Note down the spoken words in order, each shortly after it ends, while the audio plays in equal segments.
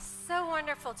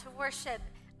wonderful to worship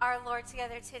our Lord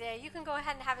together today. You can go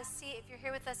ahead and have a seat if you're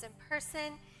here with us in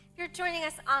person. If you're joining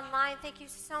us online, thank you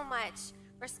so much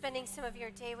for spending some of your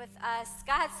day with us.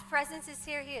 God's presence is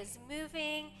here. He is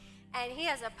moving, and He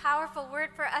has a powerful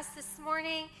word for us this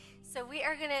morning. So we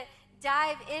are going to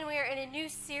dive in. We are in a new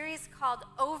series called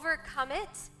Overcome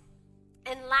It.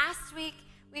 And last week,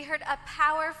 we heard a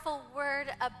powerful word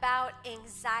about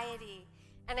anxiety.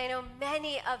 And I know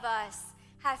many of us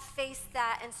have faced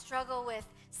that and struggle with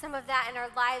some of that in our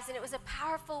lives. And it was a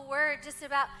powerful word just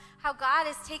about how God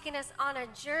has taken us on a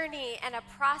journey and a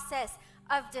process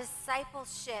of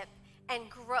discipleship and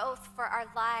growth for our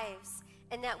lives,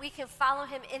 and that we can follow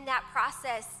Him in that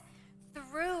process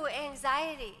through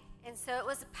anxiety. And so it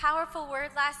was a powerful word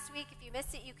last week. If you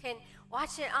missed it, you can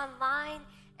watch it online.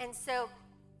 And so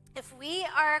if we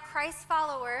are a Christ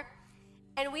follower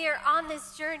and we are on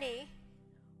this journey,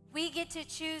 we get to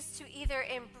choose to either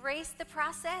embrace the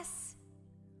process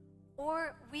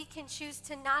or we can choose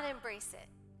to not embrace it.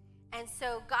 And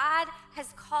so God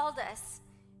has called us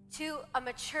to a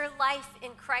mature life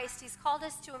in Christ. He's called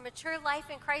us to a mature life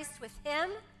in Christ with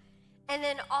Him and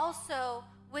then also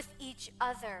with each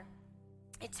other.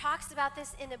 It talks about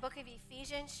this in the book of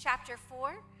Ephesians chapter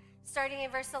 4. Starting in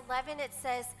verse 11, it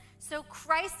says, "So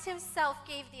Christ Himself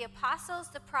gave the apostles,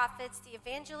 the prophets, the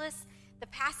evangelists, the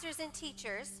pastors and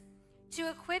teachers to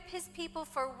equip His people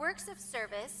for works of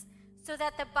service so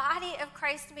that the body of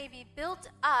Christ may be built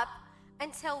up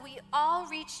until we all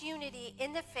reach unity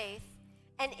in the faith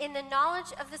and in the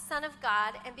knowledge of the Son of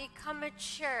God and become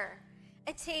mature,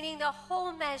 attaining the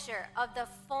whole measure of the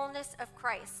fullness of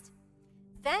Christ.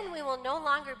 Then we will no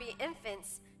longer be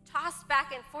infants, tossed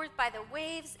back and forth by the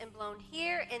waves and blown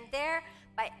here and there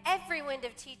by every wind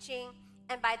of teaching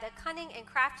and by the cunning and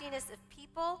craftiness of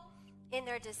people in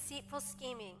their deceitful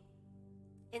scheming.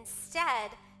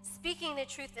 Instead, speaking the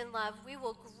truth in love, we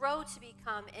will grow to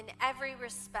become, in every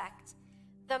respect,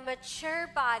 the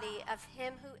mature body of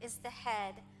Him who is the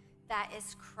head, that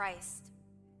is Christ."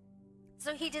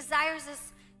 So He desires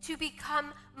us to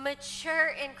become mature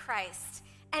in Christ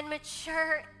and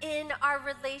mature in our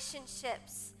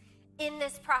relationships, in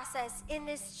this process, in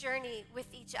this journey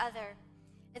with each other.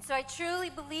 And so I truly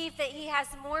believe that He has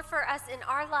more for us in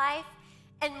our life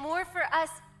and more for us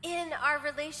in our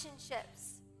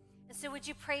relationships. And so would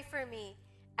you pray for me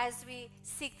as we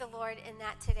seek the Lord in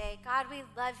that today? God, we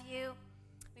love You.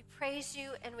 We praise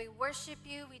You and we worship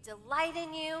You. We delight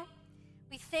in You.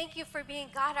 We thank You for being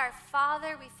God our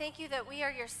Father. We thank You that we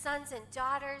are Your sons and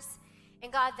daughters.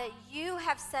 And God, that You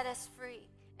have set us free,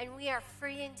 and we are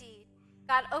free indeed.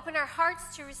 God, open our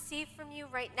hearts to receive from You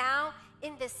right now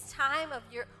in this time of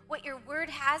what Your word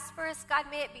has for us. God,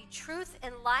 may it be truth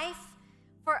and life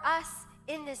for us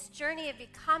in this journey of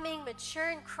becoming mature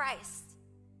in Christ.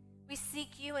 We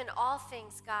seek You in all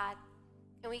things, God,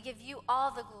 and we give You all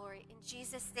the glory. In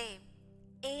Jesus' name,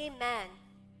 amen.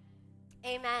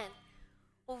 Amen.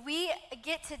 Well, we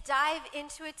get to dive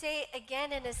into it today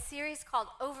again in a series called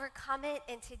Overcome It,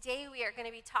 and today we are going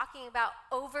to be talking about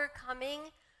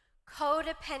overcoming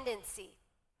codependency.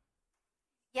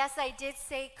 Yes, I did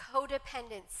say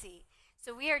codependency.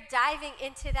 So we are diving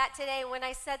into that today. When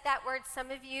I said that word,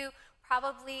 some of you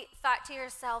probably thought to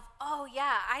yourself, "Oh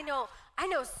yeah, I know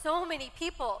so many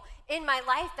people in my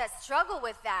life that struggle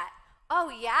with that. Oh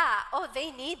yeah, oh they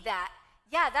need that.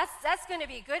 Yeah, that's going to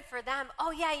be good for them.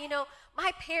 Oh yeah,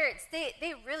 my parents,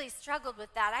 they really struggled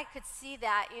with that. I could see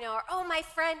that, or oh, my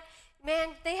friend, man,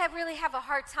 they really have a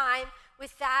hard time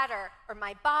with that, or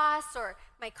my boss or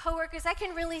my coworkers, I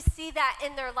can really see that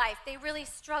in their life. They really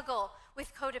struggle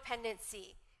with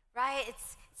codependency, right?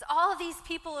 It's all these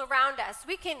people around us.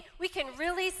 We can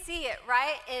really see it,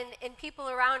 right, in people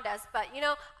around us. But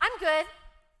I'm good.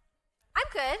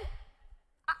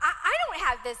 I don't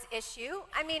have this issue.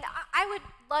 I mean, I would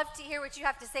love to hear what you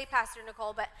have to say, Pastor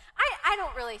Nicole, but I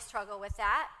don't really struggle with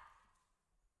that,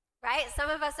 right? Some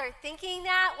of us are thinking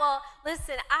that. Well,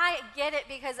 listen, I get it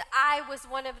because I was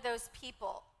one of those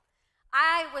people.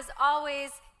 I was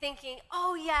always thinking,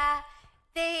 oh, yeah,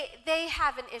 they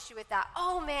have an issue with that.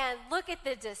 Oh, man, look at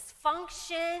the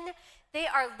dysfunction. They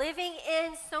are living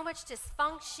in so much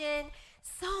dysfunction,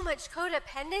 so much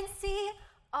codependency.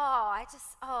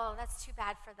 Oh, that's too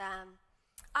bad for them.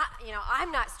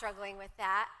 I'm not struggling with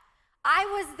that. I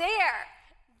was there.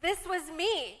 This was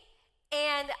me.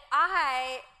 And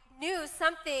I knew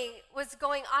something was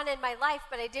going on in my life,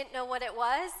 but I didn't know what it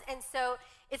was. And so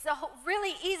it's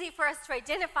really easy for us to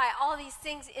identify all these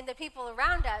things in the people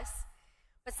around us.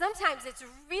 But sometimes it's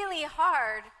really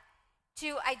hard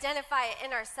to identify it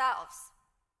in ourselves.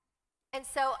 And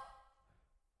so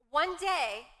one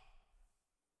day,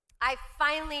 I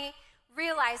finally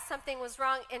realize something was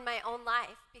wrong in my own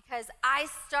life because I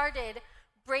started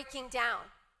breaking down.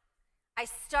 I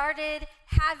started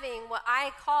having what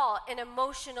I call an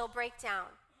emotional breakdown.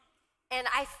 And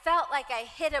I felt like I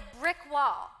hit a brick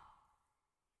wall.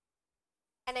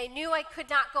 And I knew I could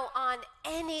not go on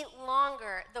any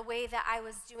longer the way that I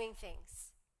was doing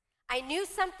things. I knew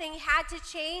something had to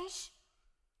change,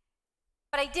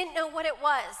 but I didn't know what it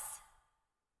was.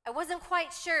 I wasn't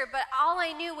quite sure, but all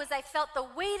I knew was I felt the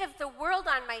weight of the world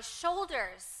on my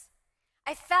shoulders.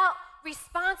 I felt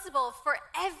responsible for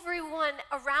everyone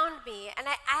around me, and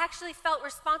I actually felt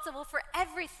responsible for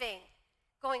everything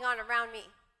going on around me.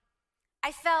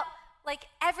 I felt like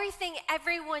everything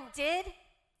everyone did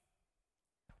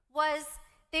was,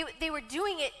 they were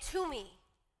doing it to me.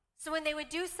 So when they would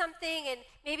do something and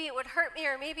maybe it would hurt me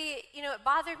or maybe, it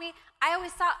bothered me, I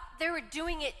always thought they were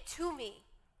doing it to me.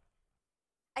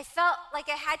 I felt like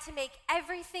I had to make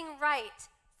everything right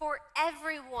for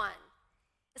everyone,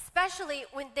 especially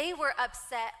when they were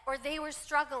upset or they were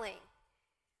struggling.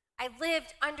 I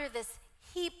lived under this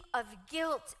heap of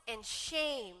guilt and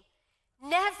shame,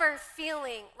 never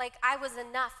feeling like I was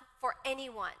enough for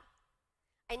anyone.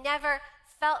 I never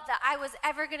felt that I was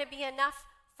ever going to be enough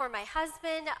for my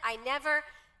husband. I never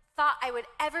thought I would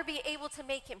ever be able to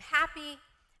make him happy.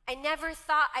 I never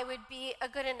thought I would be a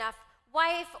good enough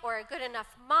wife or a good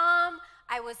enough mom.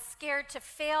 I was scared to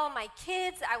fail my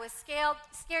kids. I was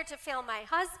scared to fail my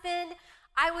husband.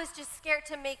 I was just scared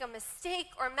to make a mistake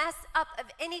or mess up of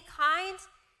any kind.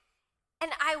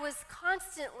 And I was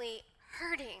constantly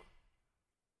hurting.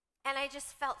 And I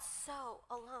just felt so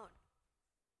alone.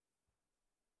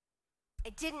 I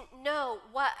didn't know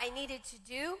what I needed to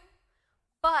do,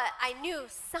 but I knew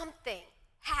something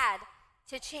had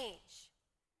to change.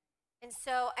 And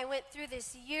so I went through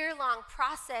this year-long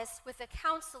process with a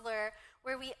counselor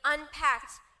where we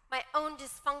unpacked my own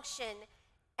dysfunction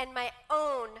and my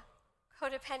own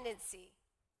codependency.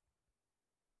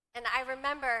 And I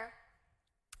remember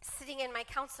sitting in my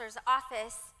counselor's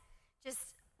office,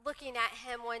 just looking at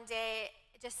him one day,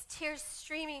 just tears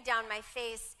streaming down my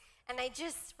face. And I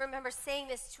just remember saying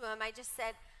this to him. I just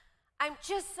said, I'm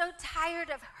just so tired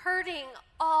of hurting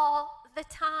all the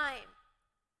time.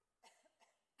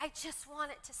 I just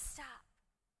want it to stop.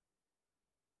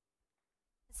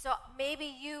 So maybe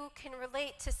you can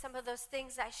relate to some of those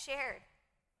things I shared.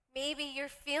 Maybe you're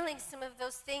feeling some of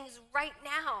those things right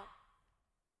now.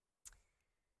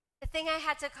 The thing I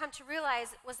had to come to realize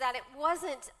was that it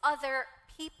wasn't other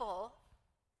people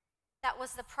that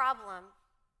was the problem.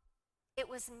 It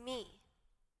was me.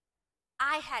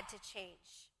 I had to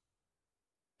change.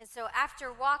 And so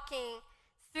after walking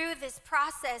through this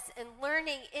process and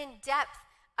learning in depth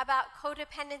about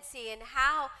codependency and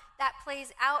how that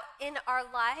plays out in our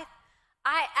life,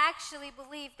 I actually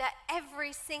believe that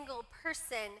every single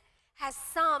person has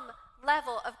some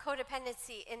level of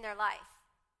codependency in their life.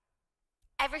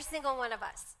 Every single one of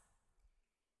us.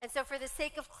 And so for the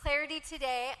sake of clarity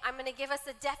today, I'm going to give us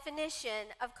a definition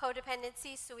of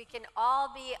codependency so we can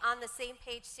all be on the same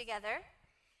page together.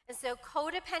 And so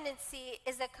codependency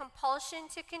is a compulsion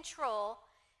to control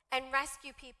and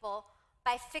rescue people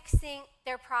by fixing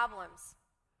their problems.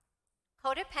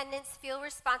 Codependents feel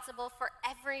responsible for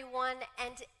everyone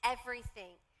and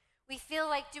everything. We feel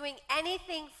like doing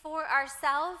anything for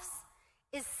ourselves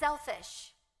is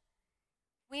selfish.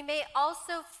 We may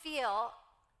also feel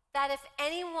that if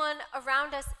anyone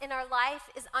around us in our life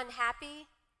is unhappy,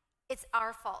 it's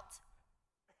our fault.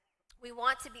 We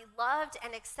want to be loved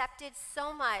and accepted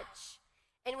so much,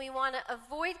 and we want to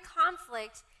avoid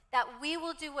conflict that we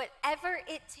will do whatever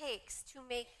it takes to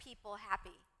make people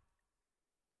happy.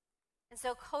 And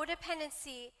so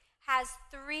codependency has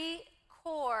 3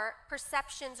 core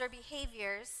perceptions or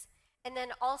behaviors, and then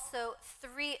also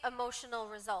 3 emotional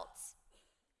results.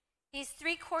 These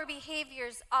 3 core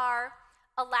behaviors are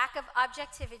a lack of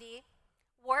objectivity,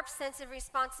 warped sense of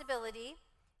responsibility,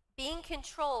 being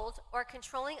controlled or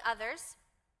controlling others,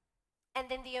 and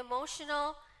then the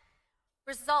emotional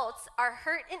results are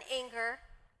hurt and anger,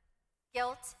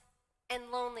 guilt,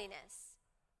 and loneliness.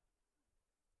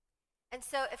 And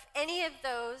so if any of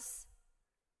those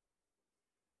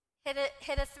hit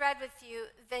a thread with you,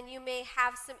 then you may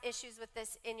have some issues with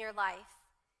this in your life.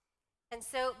 And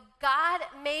so God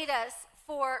made us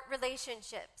for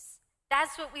relationships.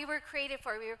 That's what we were created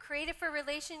for. We were created for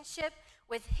relationship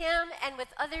with Him and with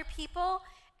other people.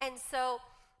 And so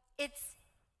it's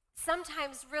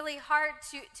sometimes really hard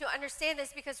to understand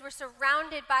this because we're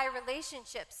surrounded by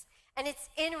relationships. And it's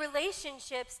in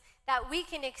relationships that we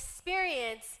can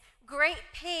experience great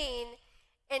pain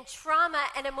and trauma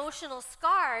and emotional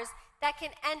scars that can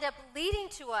end up leading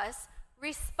to us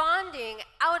responding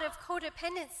out of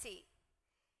codependency.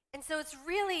 And so it's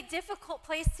really difficult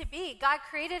place to be. God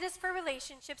created us for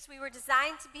relationships. We were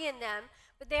designed to be in them,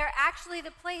 but they are actually the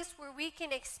place where we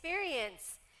can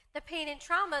experience the pain and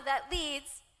trauma that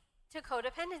leads to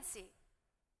codependency.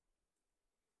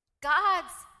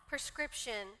 God's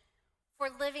prescription for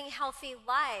living healthy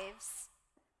lives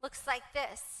looks like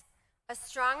this: a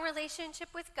strong relationship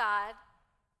with God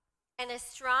and a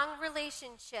strong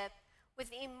relationship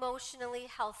with emotionally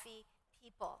healthy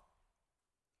people.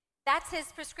 That's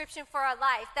his prescription for our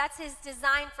life. That's his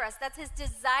design for us. That's his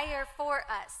desire for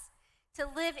us, to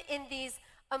live in these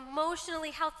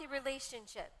emotionally healthy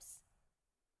relationships.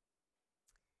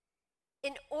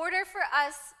 In order for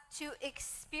us to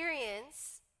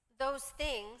experience those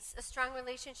things, a strong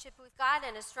relationship with God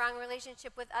and a strong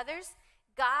relationship with others,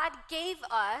 God gave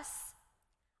us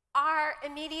our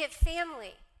immediate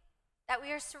family that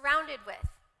we are surrounded with.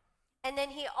 And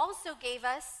then he also gave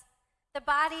us the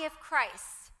body of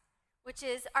Christ, which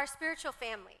is our spiritual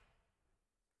family.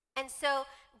 And so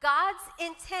God's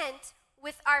intent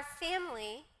with our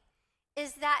family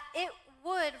is that it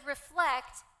would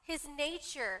reflect his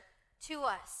nature to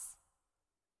us.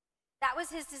 That was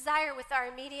his desire with our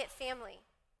immediate family.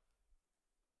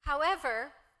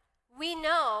 However, we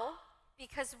know,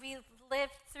 because we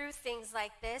lived through things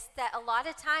like this, that a lot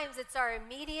of times it's our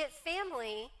immediate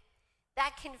family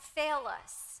that can fail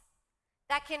us,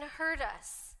 that can hurt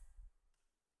us,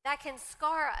 that can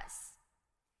scar us.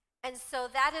 And so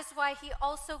that is why he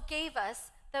also gave us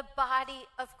the body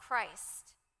of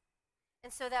Christ.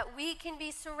 And so that we can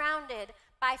be surrounded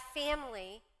by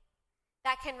family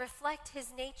that can reflect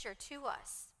his nature to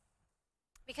us.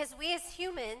 Because we as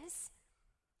humans,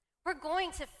 we're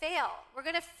going to fail. We're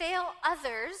going to fail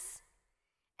others,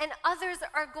 and others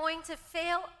are going to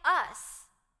fail us.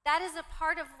 That is a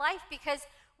part of life, because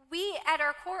we at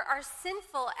our core are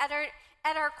sinful at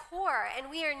our core, and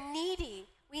we are needy.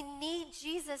 We need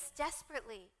Jesus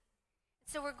desperately.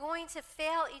 So we're going to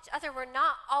fail each other. We're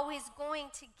not always going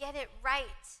to get it right.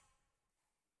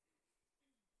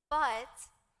 But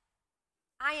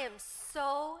I am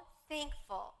so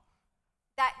thankful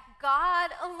that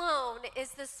God alone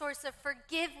is the source of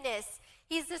forgiveness.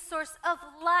 He's the source of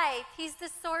life. He's the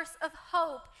source of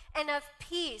hope and of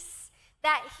peace.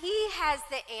 That he has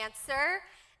the answer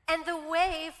and the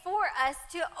way for us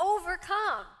to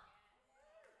overcome.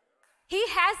 He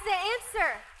has the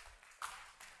answer.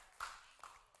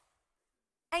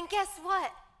 And guess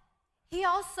what? He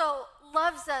also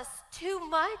loves us too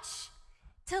much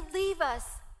to leave us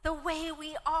the way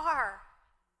we are.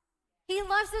 He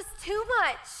loves us too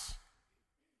much.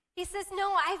 He says,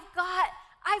 no, I've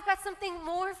got something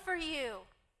more for you.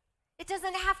 It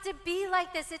doesn't have to be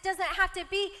like this. It doesn't have to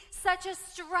be such a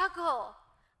struggle.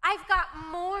 I've got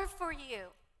more for you.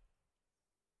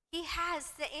 He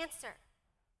has the answer.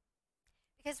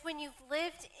 Because when you've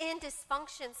lived in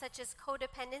dysfunction such as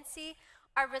codependency,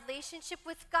 our relationship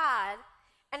with God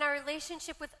and our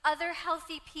relationship with other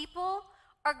healthy people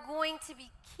are going to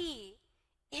be key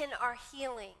in our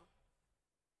healing.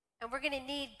 And we're going to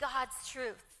need God's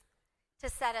truth to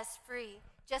set us free.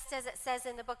 Just as it says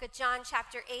in the book of John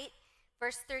chapter 8,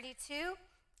 verse 32,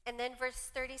 and then verse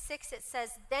 36, it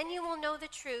says, then you will know the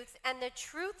truth, and the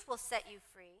truth will set you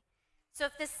free. So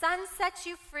if the Son sets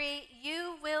you free,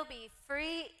 you will be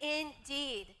free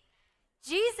indeed.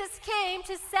 Jesus came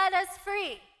to set us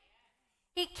free.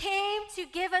 He came to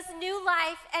give us new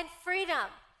life and freedom.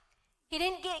 He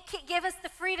didn't give us the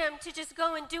freedom to just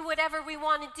go and do whatever we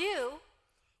want to do.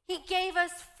 He gave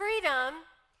us freedom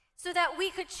so that we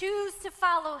could choose to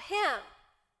follow him,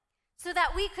 so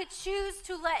that we could choose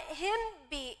to let him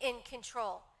be in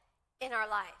control in our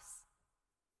lives.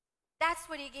 That's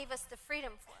what he gave us the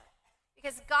freedom for.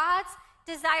 Because God's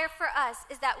desire for us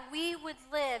is that we would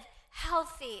live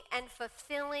healthy and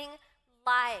fulfilling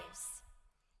lives.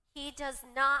 He does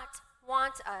not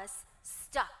want us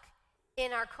stuck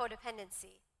in our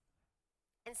codependency.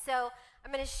 And so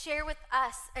I'm going to share with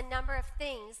us a number of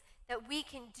things that we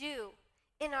can do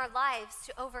in our lives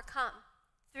to overcome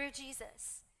through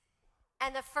Jesus.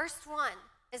 And the first one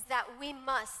is that we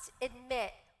must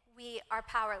admit we are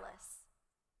powerless.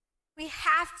 We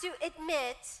have to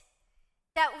admit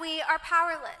that we are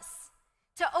powerless.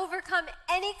 To overcome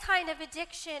any kind of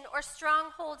addiction or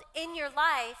stronghold in your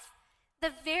life,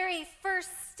 the very first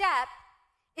step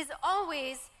is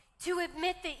always to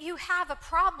admit that you have a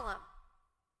problem.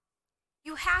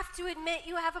 You have to admit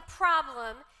you have a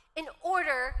problem in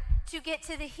order to get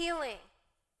to the healing.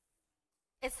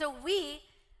 And so we,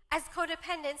 as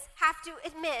codependents, have to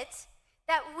admit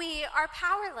that we are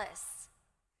powerless.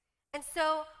 And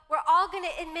so we're all going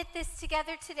to admit this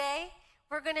together today.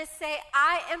 We're going to say,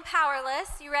 I am powerless.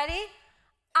 You ready?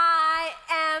 I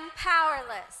am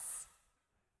powerless.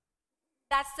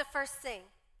 That's the first thing.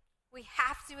 We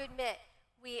have to admit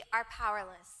we are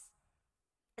powerless.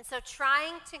 And so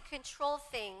trying to control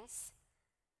things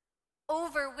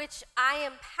over which I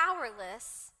am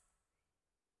powerless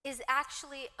is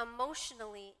actually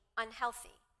emotionally unhealthy.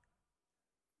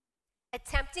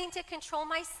 Attempting to control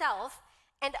myself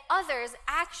and others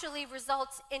actually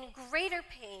results in greater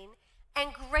pain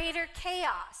and greater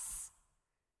chaos.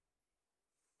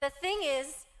 The thing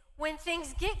is, when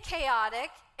things get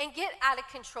chaotic and get out of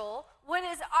control, what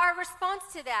is our response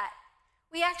to that?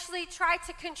 We actually try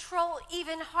to control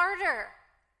even harder.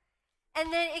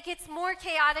 And then it gets more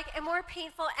chaotic and more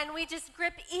painful, and we just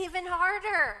grip even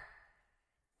harder.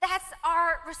 That's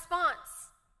our response.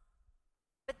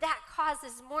 But that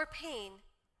causes more pain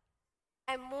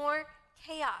and more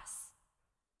chaos.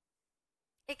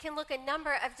 It can look a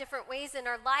number of different ways in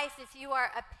our life. If you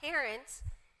are a parent,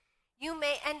 you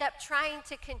may end up trying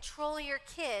to control your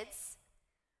kids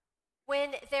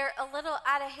when they're a little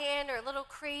out of hand or a little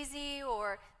crazy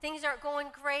or things aren't going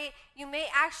great. You may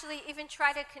actually even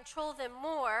try to control them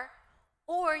more,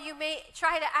 or you may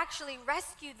try to actually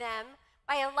rescue them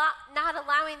by not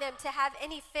allowing them to have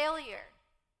any failure.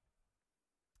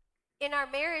 In our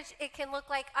marriage, it can look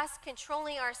like us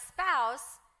controlling our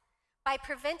spouse by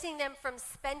preventing them from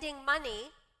spending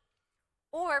money,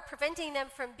 or preventing them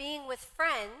from being with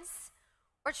friends,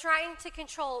 or trying to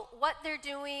control what they're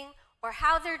doing or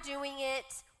how they're doing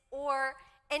it, or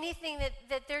anything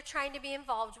that they're trying to be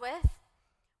involved with.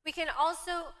 We can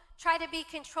also try to be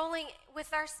controlling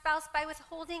with our spouse by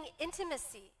withholding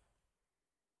intimacy,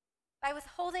 by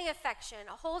withholding affection,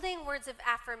 holding words of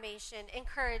affirmation,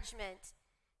 encouragement,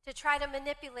 to try to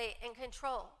manipulate and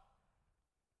control.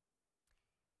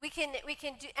 We can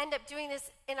end up doing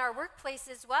this in our workplace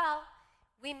as well.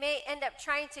 We may end up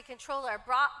trying to control our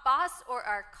boss or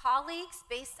our colleagues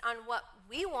based on what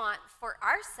we want for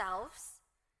ourselves.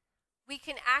 We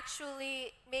can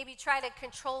actually maybe try to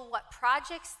control what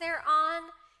projects they're on,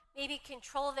 maybe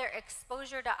control their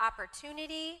exposure to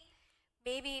opportunity.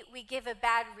 Maybe we give a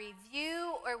bad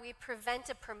review, or we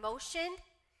prevent a promotion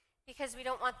because we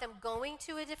don't want them going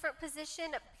to a different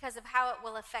position because of how it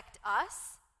will affect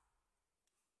us.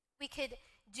 We could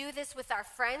do this with our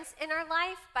friends in our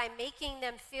life by making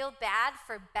them feel bad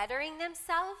for bettering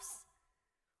themselves,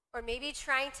 or maybe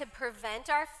trying to prevent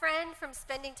our friend from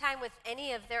spending time with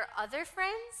any of their other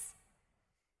friends.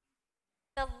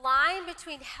 The line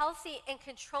between healthy and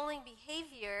controlling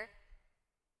behavior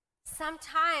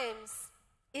sometimes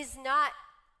is not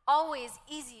always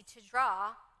easy to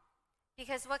draw,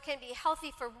 because what can be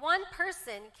healthy for one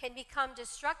person can become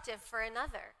destructive for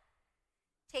another.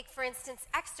 Take, for instance,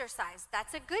 exercise.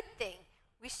 That's a good thing.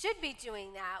 We should be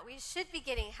doing that. We should be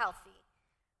getting healthy.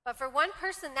 But for one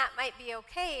person, that might be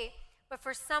okay. But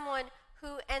for someone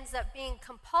who ends up being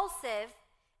compulsive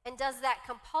and does that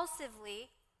compulsively,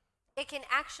 it can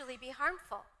actually be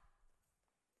harmful.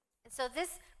 And so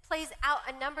this plays out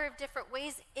a number of different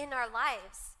ways in our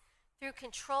lives through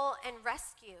control and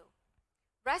rescue.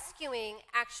 Rescuing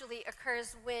actually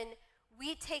occurs when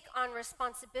we take on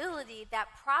responsibility that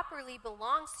properly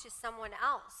belongs to someone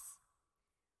else.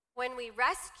 When we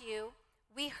rescue,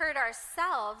 we hurt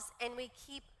ourselves and we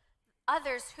keep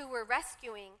others who we're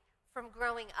rescuing from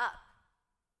growing up.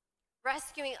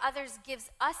 Rescuing others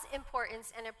gives us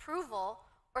importance and approval,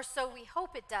 or so we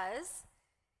hope it does.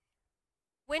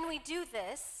 When we do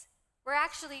this, we're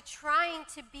actually trying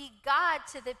to be God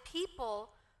to the people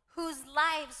whose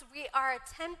lives we are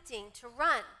attempting to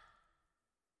run.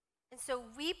 And so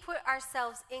we put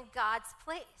ourselves in God's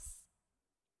place.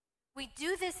 We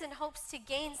do this in hopes to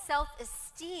gain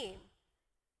self-esteem.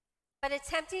 But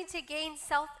attempting to gain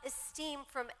self-esteem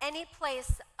from any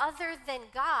place other than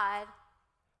God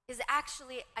is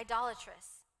actually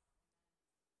idolatrous.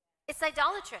 It's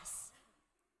idolatrous.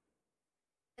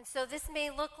 And so this may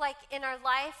look like in our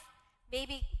life,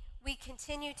 maybe we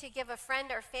continue to give a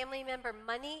friend or family member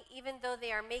money even though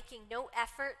they are making no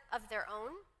effort of their own.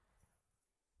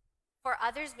 For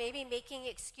others, maybe making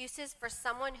excuses for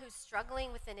someone who's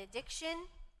struggling with an addiction.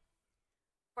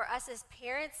 For us as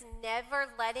parents, never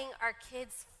letting our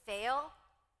kids fail,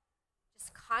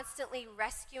 just constantly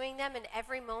rescuing them in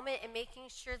every moment and making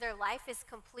sure their life is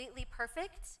completely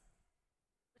perfect,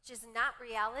 which is not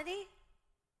reality.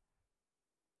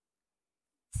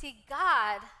 See,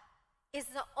 God is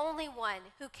the only one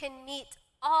who can meet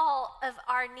all of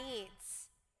our needs.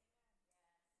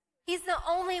 He's the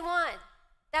only one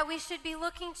that we should be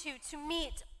looking to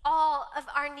meet all of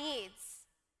our needs.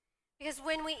 Because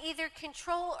when we either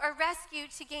control or rescue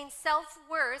to gain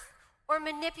self-worth, or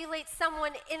manipulate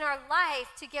someone in our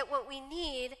life to get what we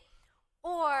need,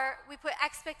 or we put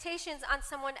expectations on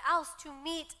someone else to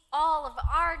meet all of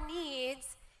our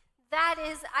needs, that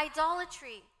is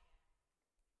idolatry.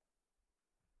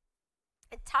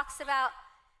 It talks about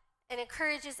and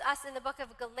encourages us in the book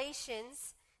of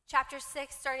Galatians, chapter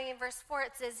 6, starting in verse 4.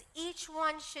 It says, each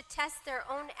one should test their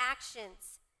own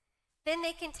actions. Then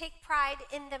they can take pride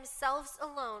in themselves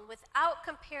alone without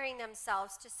comparing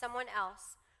themselves to someone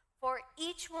else. For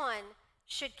each one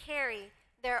should carry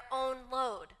their own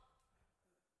load.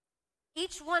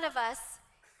 Each one of us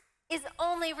is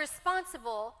only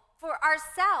responsible for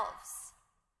ourselves.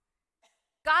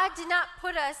 God did not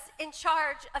put us in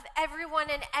charge of everyone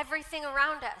and everything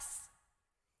around us.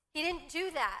 He didn't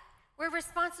do that. We're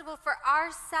responsible for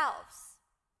ourselves.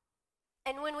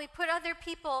 And when we put other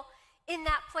people in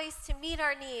that place to meet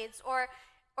our needs, or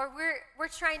we're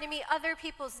trying to meet other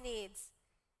people's needs,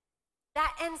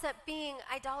 that ends up being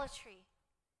idolatry.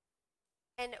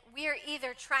 And we are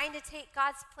either trying to take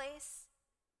God's place,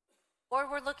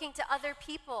 or we're looking to other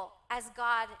people as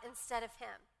God instead of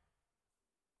him.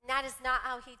 And that is not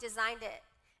how he designed it.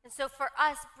 And so for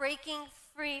us, breaking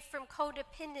free from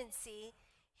codependency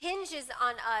hinges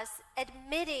on us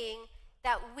admitting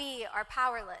that we are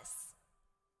powerless.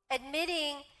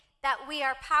 Admitting that we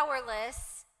are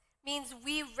powerless means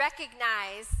we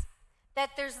recognize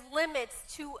that there's limits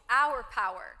to our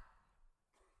power.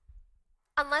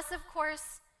 Unless, of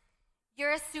course,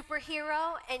 you're a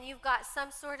superhero and you've got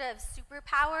some sort of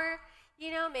superpower.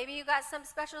 You know, maybe you got some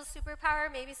special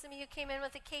superpower. Maybe some of you came in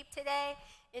with a cape today.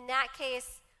 In that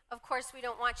case, of course, we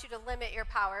don't want you to limit your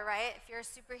power, right? If you're a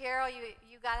superhero,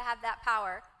 you got to have that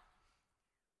power.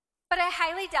 But I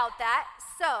highly doubt that.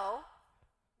 So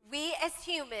we as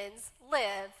humans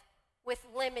live with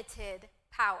limited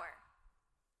power.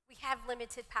 We have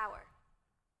limited power.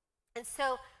 And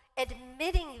so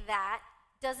admitting that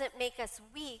doesn't make us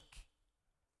weak.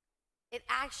 It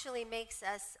actually makes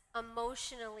us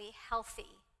emotionally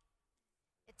healthy.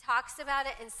 It talks about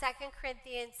it in 2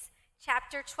 Corinthians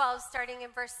chapter 12, starting in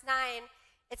verse 9.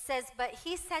 It says, but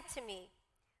he said to me,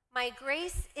 my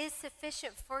grace is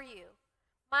sufficient for you.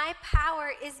 My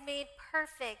power is made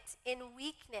perfect in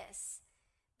weakness.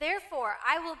 Therefore,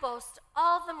 I will boast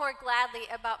all the more gladly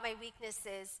about my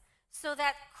weaknesses, so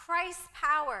that Christ's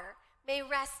power may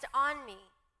rest on me.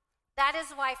 That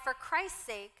is why, for Christ's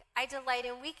sake, I delight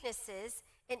in weaknesses,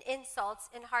 in insults,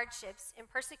 in hardships, in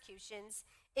persecutions,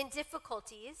 in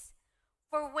difficulties.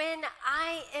 For when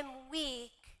I am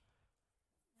weak,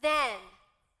 then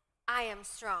I am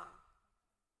strong.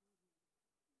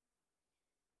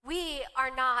 We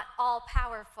are not all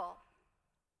powerful,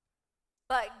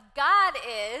 but God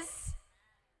is.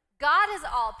 God is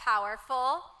all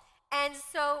powerful, and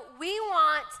so we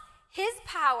want his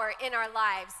power in our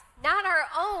lives, not our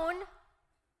own.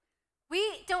 We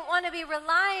don't want to be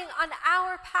relying on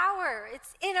our power.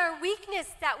 It's in our weakness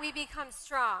that we become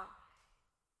strong.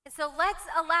 And so let's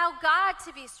allow God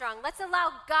to be strong. Let's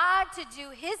allow God to do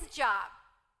his job.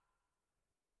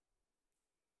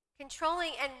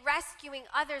 Controlling and rescuing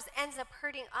others ends up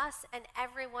hurting us and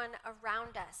everyone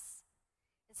around us.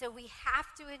 And so we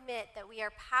have to admit that we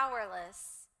are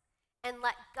powerless and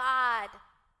let God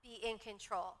be in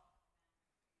control.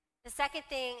 The second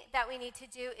thing that we need to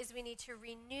do is we need to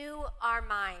renew our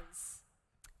minds.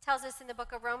 It tells us in the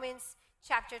book of Romans,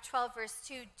 chapter 12, verse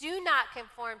 2, do not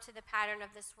conform to the pattern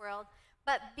of this world,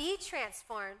 but be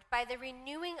transformed by the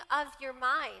renewing of your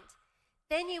mind.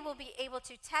 Then you will be able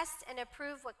to test and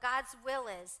approve what God's will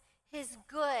is, his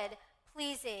good,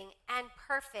 pleasing, and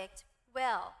perfect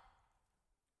will.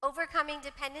 Overcoming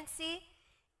dependency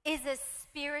is a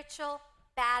spiritual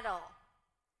battle.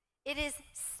 It is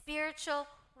spiritual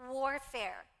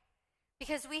warfare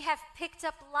because we have picked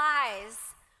up lies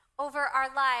over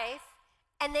our life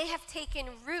and they have taken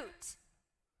root.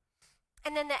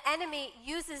 And then the enemy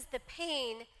uses the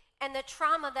pain and the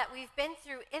trauma that we've been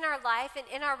through in our life and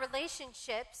in our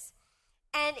relationships,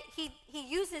 and he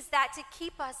uses that to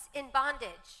keep us in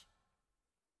bondage.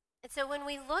 And so when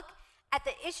we look at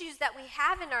the issues that we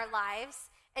have in our lives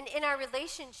and in our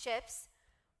relationships,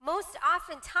 most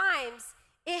oftentimes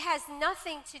it has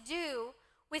nothing to do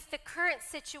with the current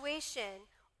situation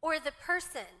or the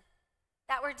person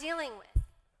that we're dealing with.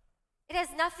 It has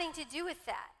nothing to do with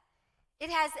that. It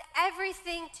has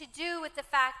everything to do with the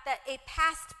fact that a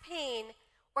past pain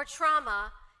or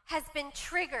trauma has been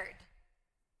triggered.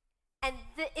 And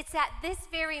it's at this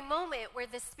very moment where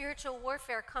the spiritual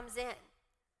warfare comes in.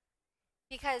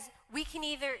 Because we can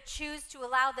either choose to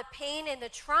allow the pain and the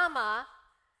trauma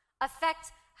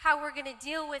affect how we're going to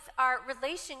deal with our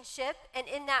relationship and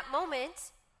in that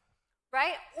moment,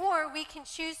 right? Or we can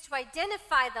choose to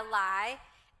identify the lie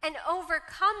and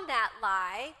overcome that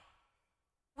lie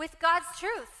with God's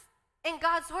truth and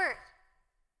God's word.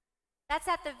 That's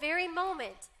at the very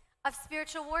moment of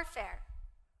spiritual warfare.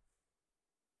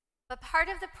 But part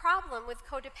of the problem with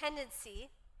codependency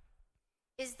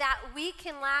is that we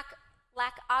can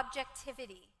lack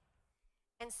objectivity.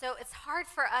 And so it's hard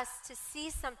for us to see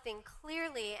something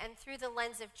clearly and through the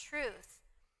lens of truth.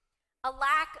 A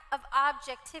lack of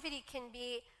objectivity can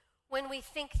be when we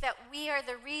think that we are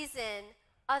the reason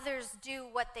others do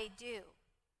what they do.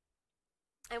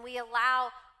 And we allow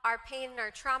our pain and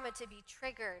our trauma to be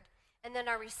triggered, and then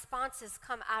our responses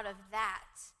come out of that.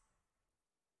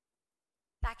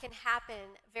 That can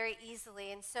happen very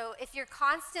easily. And so if you're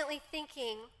constantly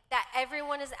thinking that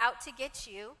everyone is out to get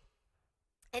you,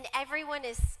 and everyone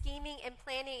is scheming and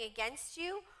planning against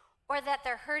you, or that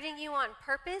they're hurting you on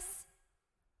purpose,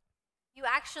 you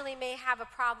actually may have a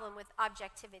problem with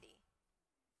objectivity.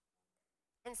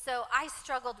 And so I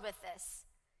struggled with this.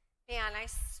 Man, I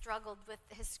struggled with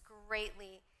this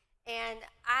greatly. And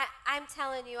I'm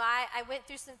telling you, I went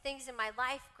through some things in my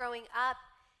life growing up,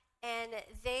 and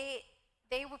they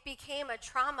became a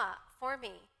trauma for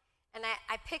me. And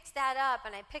I picked that up,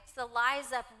 and I picked the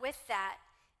lies up with that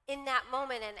in that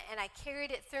moment, and I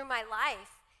carried it through my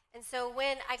life. And so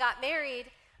when I got married,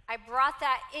 I brought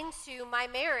that into my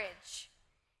marriage.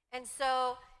 And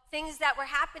so things that were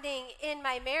happening in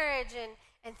my marriage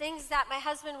and things that my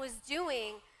husband was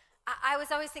doing, I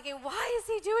was always thinking, why is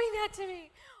he doing that to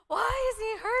me? Why is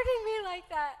he hurting me like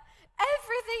that?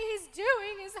 Everything he's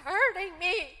doing is hurting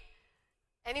me.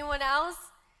 Anyone else?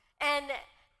 And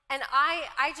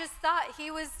I just thought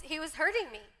he was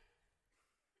hurting me.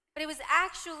 But it was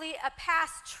actually a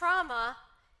past trauma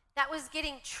that was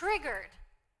getting triggered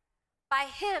by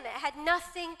him. It had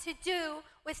nothing to do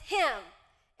with him.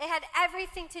 It had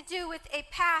everything to do with a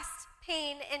past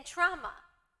pain and trauma.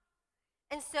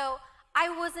 And so I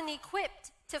wasn't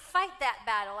equipped to fight that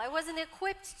battle. I wasn't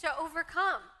equipped to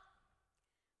overcome.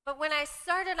 But when I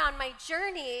started on my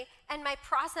journey and my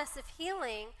process of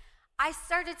healing, I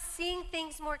started seeing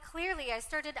things more clearly. I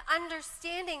started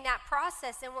understanding that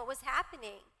process and what was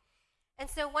happening. And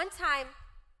so one time,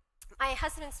 my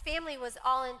husband's family was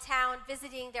all in town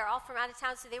visiting. They're all from out of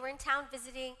town, so they were in town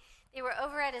visiting. They were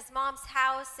over at his mom's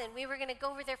house, and we were going to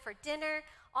go over there for dinner,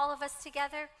 all of us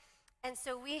together. And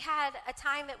so we had a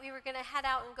time that we were going to head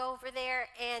out and go over there,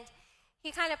 and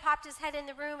he kind of popped his head in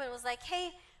the room and was like,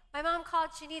 hey, my mom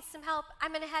called. She needs some help.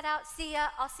 I'm going to head out. See ya.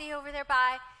 I'll see you over there.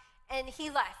 Bye. And he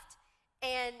left.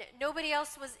 And nobody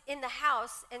else was in the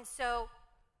house, and so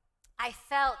I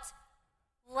felt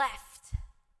left.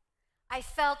 I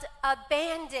felt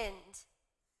abandoned.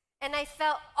 And I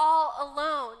felt all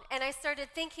alone. And I started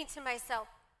thinking to myself,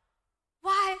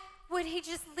 why would he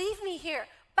just leave me here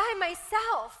by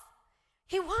myself?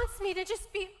 He wants me to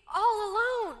just be all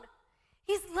alone.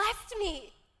 He's left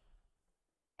me.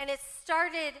 And it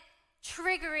started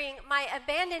triggering my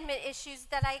abandonment issues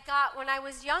that I got when I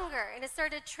was younger. And it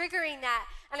started triggering that.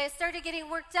 And I started getting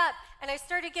worked up. And I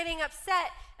started getting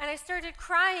upset. And I started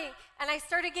crying. And I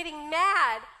started getting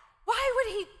mad. Why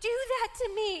would he do that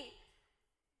to me?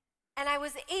 And I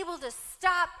was able to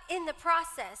stop in the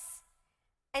process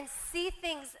and see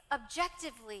things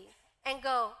objectively and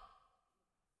go,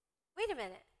 wait a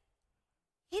minute.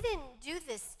 He didn't do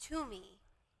this to me.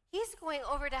 He's going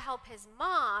over to help his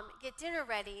mom get dinner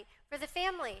ready for the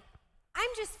family. I'm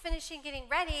just finishing getting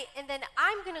ready, and then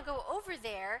I'm going to go over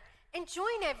there and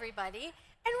join everybody,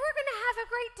 and we're going to have a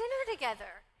great dinner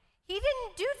together. He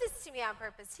didn't do this to me on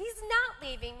purpose. He's not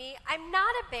leaving me. I'm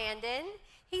not abandoned.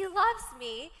 He loves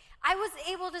me. I was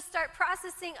able to start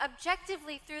processing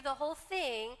objectively through the whole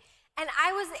thing, and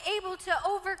I was able to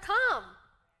overcome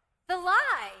the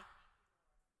lie.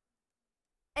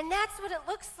 And that's what it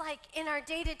looks like in our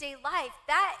day-to-day life.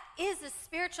 That is a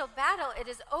spiritual battle. It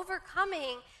is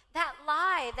overcoming that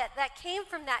lie that came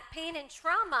from that pain and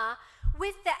trauma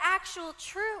with the actual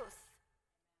truth.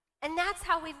 And that's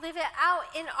how we live it out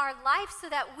in our life so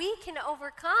that we can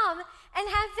overcome and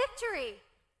have victory.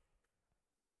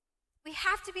 We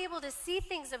have to be able to see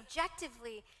things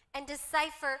objectively and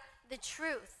decipher the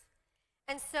truth.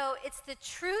 And so it's the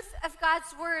truth of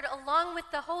God's word along with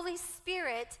the Holy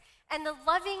Spirit and the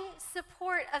loving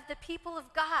support of the people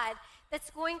of God that's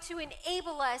going to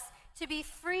enable us to be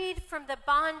freed from the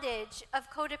bondage of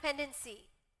codependency.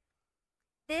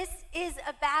 This is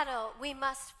a battle we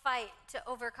must fight to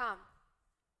overcome.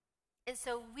 And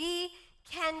so we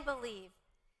can believe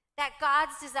that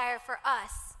God's desire for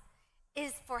us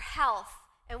is for health,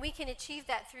 and we can achieve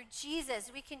that through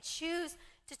Jesus. We can choose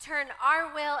to turn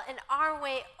our will and our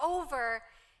way over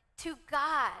to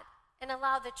God and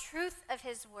allow the truth of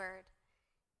his word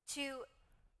to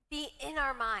be in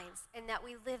our minds and that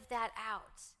we live that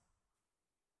out.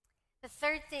 The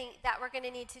third thing that we're going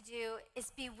to need to do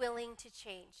is be willing to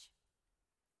change.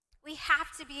 We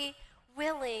have to be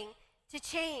willing to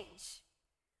change.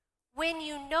 When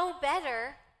you know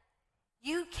better,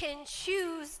 you can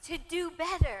choose to do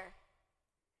better.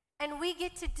 And we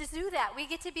get to do that. We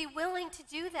get to be willing to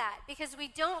do that because we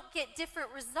don't get different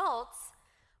results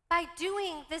by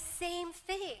doing the same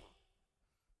thing.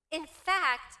 In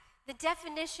fact, the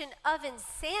definition of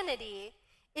insanity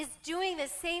is doing the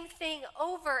same thing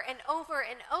over and over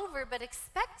and over, but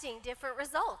expecting different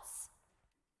results.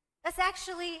 That's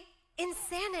actually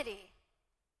insanity.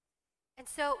 And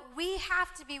so we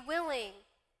have to be willing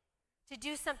to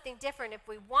do something different. If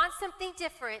we want something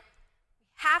different,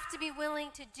 we have to be willing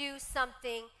to do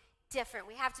something different.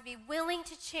 We have to be willing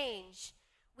to change.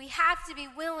 We have to be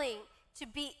willing to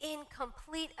be in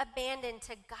complete abandon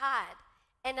to God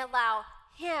and allow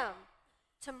him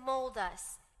to mold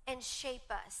us and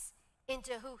shape us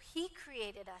into who he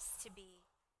created us to be.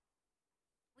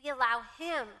 We allow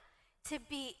him to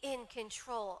be in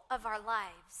control of our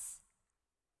lives,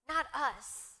 not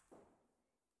us.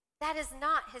 That is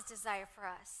not his desire for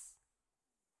us.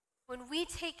 When we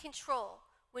take control,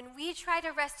 when we try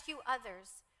to rescue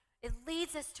others, it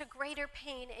leads us to greater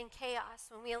pain and chaos.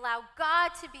 When we allow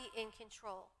God to be in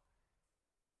control,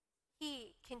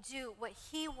 he can do what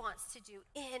he wants to do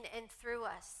in and through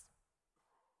us.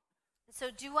 And so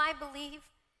do I believe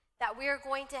that we are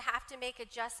going to have to make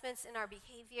adjustments in our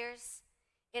behaviors,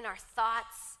 in our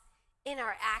thoughts, in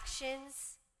our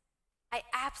actions? I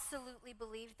absolutely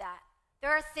believe that.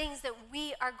 There are things that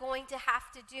we are going to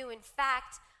have to do. In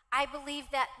fact, I believe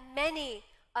that many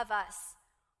of us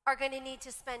are going to need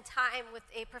to spend time with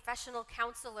a professional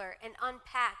counselor and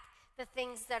unpack the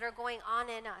things that are going on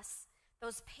in us,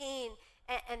 those pain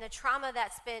and the trauma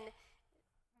that's been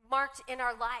marked in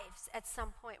our lives at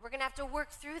some point. We're going to have to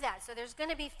work through that. So there's going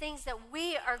to be things that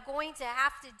we are going to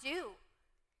have to do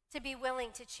to be willing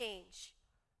to change.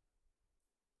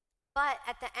 But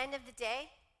at the end of the day,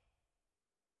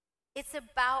 it's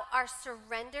about our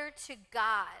surrender to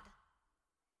God.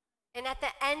 And at the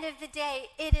end of the day,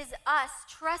 it is us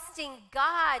trusting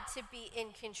God to be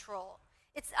in control.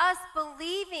 It's us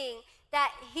believing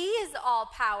that he is all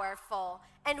powerful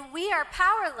and we are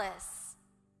powerless.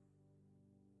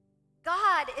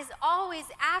 God is always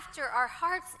after our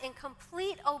hearts in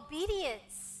complete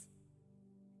obedience.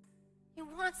 He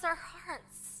wants our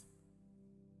hearts.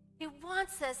 He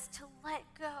wants us to let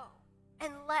go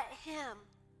and let him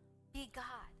be God.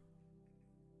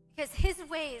 Because his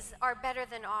ways are better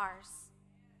than ours.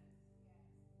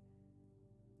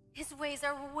 His ways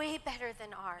are way better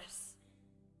than ours.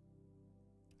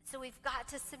 So we've got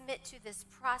to submit to this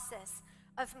process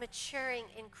of maturing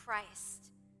in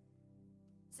Christ.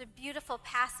 It's a beautiful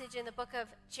passage in the book of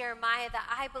Jeremiah that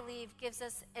I believe gives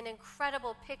us an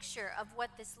incredible picture of what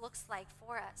this looks like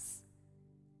for us.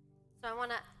 So I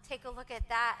want to take a look at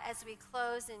that as we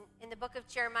close in the book of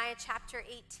Jeremiah chapter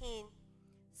 18.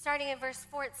 Starting in verse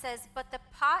 4, it says, "But the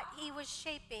pot he was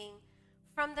shaping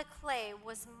from the clay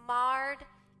was marred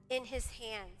in his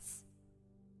hands."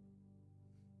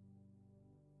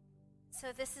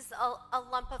 So this is a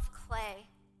lump of clay.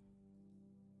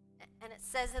 And it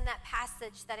says in that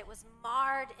passage that it was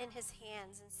marred in his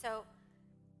hands. And so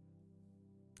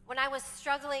when I was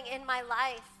struggling in my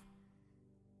life,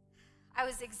 I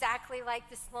was exactly like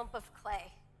this lump of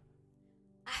clay.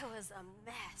 I was a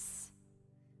mess.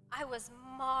 I was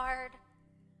marred.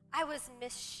 I was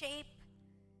misshapen.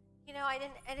 You know, I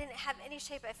didn't have any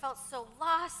shape. I felt so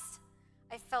lost.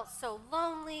 I felt so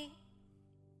lonely.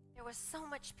 There was so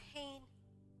much pain.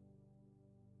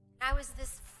 I was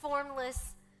this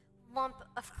formless lump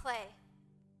of clay.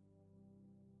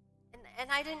 And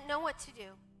I didn't know what to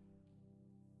do.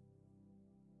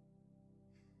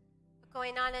 But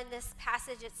going on in this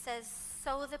passage, it says,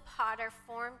 "So the potter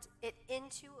formed it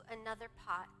into another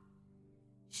pot,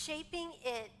 shaping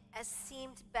it as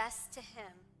seemed best to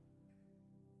him."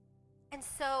 And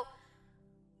so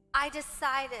I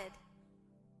decided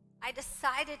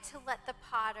to let the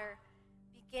potter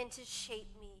begin to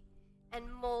shape me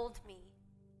and mold me.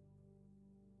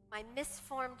 My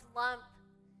misformed lump,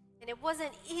 and it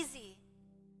wasn't easy,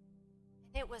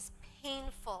 and it was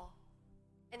painful,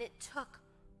 and it took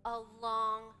a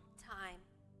long time.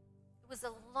 It was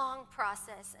a long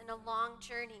process and a long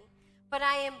journey, but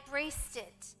I embraced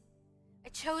it. I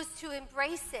chose to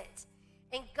embrace it,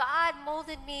 and God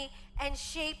molded me and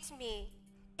shaped me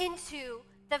into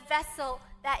the vessel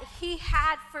that he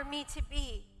had for me to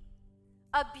be,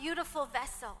 a beautiful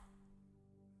vessel.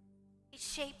 He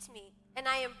shaped me, and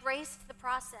I embraced the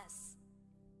process.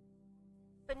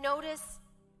 But notice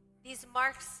these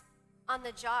marks on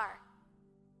the jar.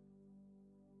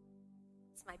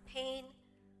 It's my pain,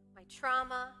 my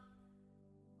trauma,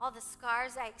 all the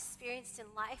scars I experienced in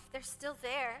life, they're still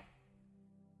there.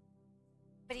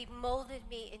 But he molded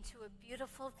me into a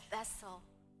beautiful vessel,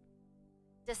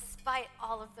 despite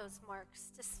all of those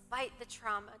marks, despite the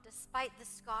trauma, despite the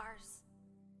scars.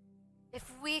 If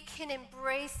we can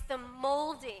embrace the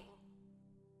molding,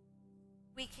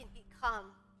 we can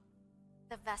become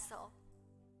the vessel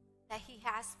that he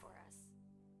has for us.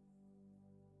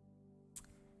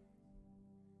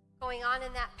 Going on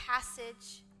in that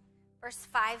passage, verse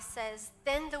 5 says,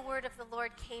 "Then the word of the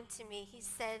Lord came to me. He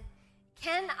said,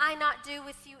 'Can I not do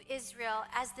with you, Israel,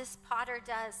 as this potter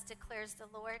does, declares the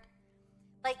Lord?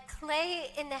 Like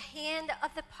clay in the hand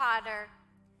of the potter,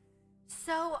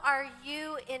 so are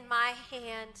you in my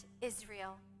hand,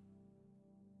 Israel.'"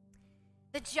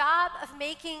 The job of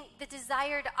making the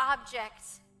desired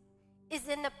object is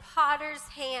in the potter's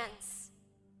hands,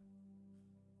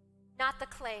 not the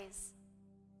clay's.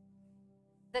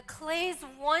 The clay's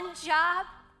one job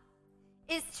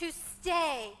is to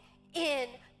stay in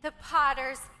the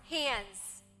potter's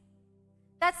hands.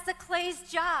 That's the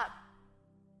clay's job.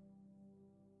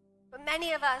 But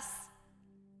many of us,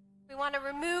 we want to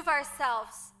remove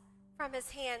ourselves from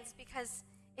his hands because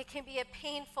it can be a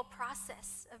painful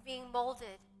process of being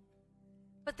molded.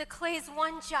 But the clay's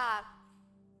one job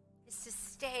is to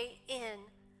stay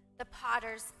in the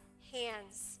potter's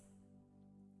hands.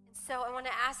 And so I want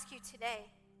to ask you today,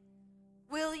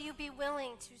 will you be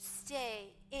willing to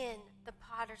stay in the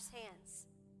potter's hands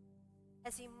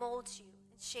as he molds you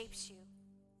and shapes you?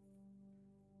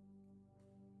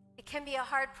 It can be a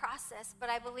hard process, but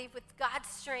I believe with God's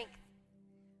strength,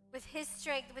 with his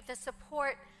strength, with the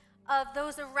support of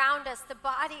those around us, the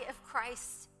body of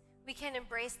Christ, we can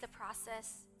embrace the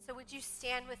process. So would you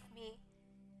stand with me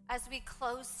as we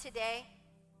close today?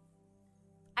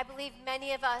 I believe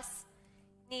many of us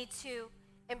need to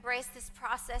embrace this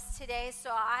process today.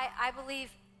 So I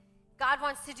believe God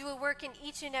wants to do a work in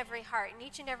each and every heart, in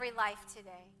each and every life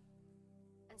today.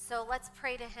 And so let's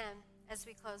pray to him as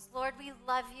we close. Lord, we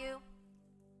love you.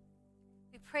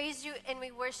 We praise you and we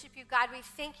worship you, God. We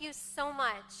thank you so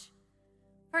much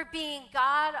for being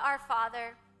God our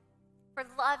Father, for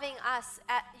loving us,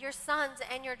 your sons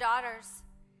and your daughters,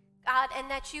 God, and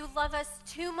that you love us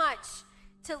too much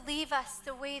to leave us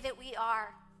the way that we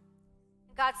are.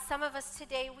 God, some of us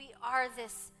today, we are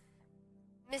this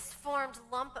misformed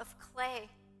lump of clay.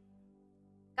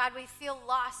 God, we feel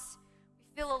lost.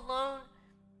 We feel alone.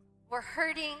 We're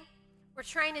hurting. We're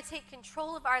trying to take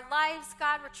control of our lives,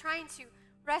 God. We're trying to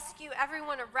rescue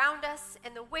everyone around us,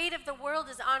 and the weight of the world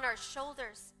is on our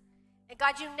shoulders. And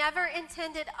God, you never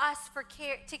intended us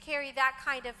to carry that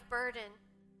kind of burden.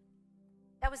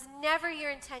 That was never your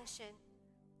intention.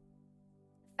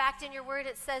 In fact, in your word,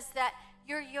 it says that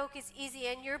your yoke is easy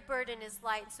and your burden is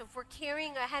light. So if we're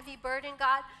carrying a heavy burden,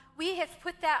 God, we have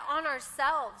put that on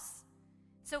ourselves.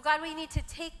 So God, we need to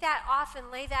take that off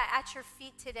and lay that at your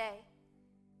feet today.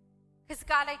 Because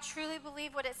God, I truly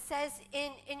believe what it says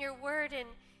in your word.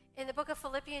 In the book of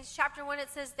Philippians chapter 1, it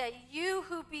says that you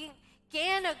who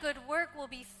began a good work will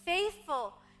be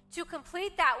faithful to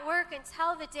complete that work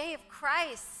until the day of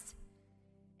Christ.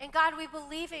 And God, we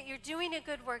believe it. You're doing a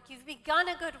good work. You've begun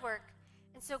a good work.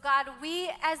 And so God, we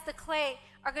as the clay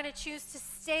are going to choose to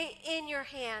stay in your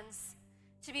hands,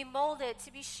 to be molded,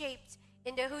 to be shaped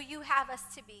into who you have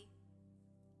us to be.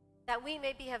 That we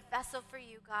may be a vessel for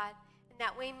you, God, and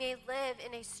that we may live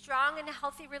in a strong and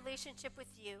healthy relationship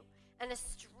with you and a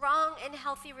strong and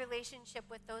healthy relationship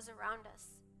with those around us.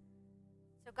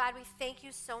 So God, we thank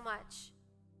you so much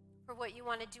for what you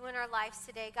want to do in our lives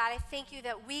today. God, I thank you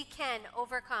that we can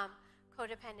overcome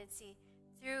codependency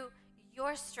through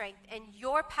your strength and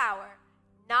your power,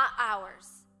 not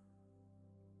ours.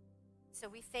 So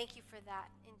we thank you for that.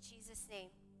 In Jesus' name,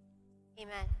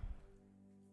 amen.